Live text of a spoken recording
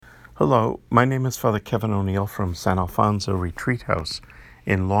Hello, my name is Father Kevin O'Neill from San Alfonso Retreat House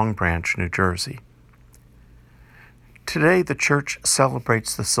in Long Branch, New Jersey. Today the Church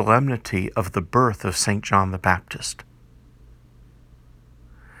celebrates the solemnity of the birth of St. John the Baptist.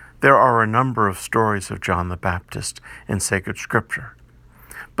 There are a number of stories of John the Baptist in sacred scripture,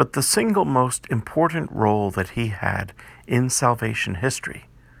 but the single most important role that he had in salvation history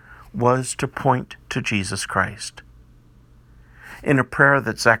was to point to Jesus Christ. In a prayer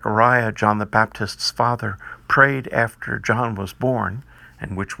that Zechariah, John the Baptist's father, prayed after John was born,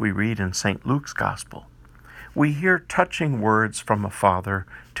 and which we read in St. Luke's Gospel, we hear touching words from a father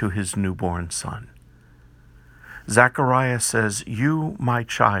to his newborn son. Zechariah says, "You, my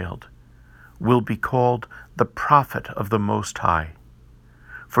child, will be called the prophet of the Most High,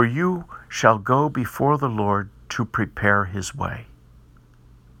 for you shall go before the Lord to prepare his way."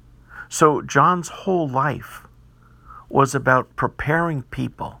 So John's whole life was about preparing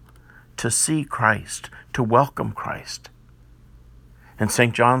people to see Christ, to welcome Christ. In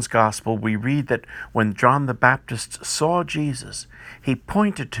St. John's Gospel, we read that when John the Baptist saw Jesus, he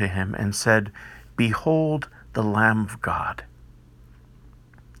pointed to him and said, "Behold the Lamb of God."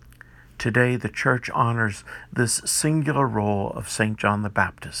 Today, the Church honors this singular role of St. John the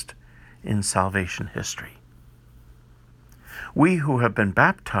Baptist in salvation history. We who have been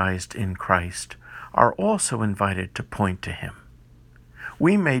baptized in Christ are also invited to point to him.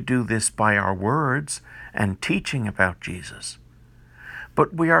 We may do this by our words and teaching about Jesus,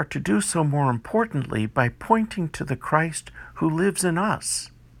 but we are to do so more importantly by pointing to the Christ who lives in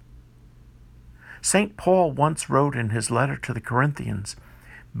us. St. Paul once wrote in his letter to the Corinthians,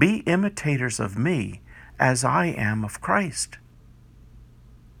 "Be imitators of me as I am of Christ."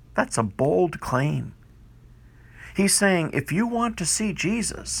 That's a bold claim. He's saying, if you want to see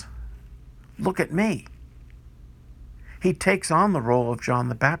Jesus, look at me. He takes on the role of John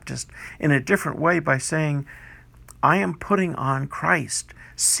the Baptist in a different way by saying, I am putting on Christ.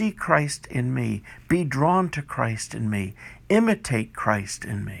 See Christ in me. Be drawn to Christ in me. Imitate Christ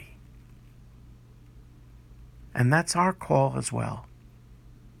in me. And that's our call as well.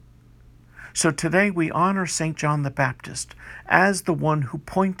 So today we honor St. John the Baptist as the one who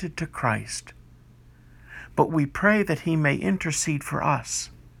pointed to Christ. But we pray that he may intercede for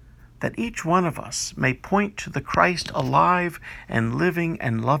us, that each one of us may point to the Christ alive and living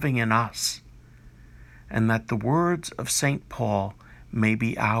and loving in us, and that the words of St. Paul may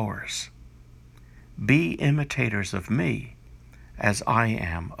be ours. Be imitators of me as I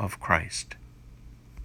am of Christ.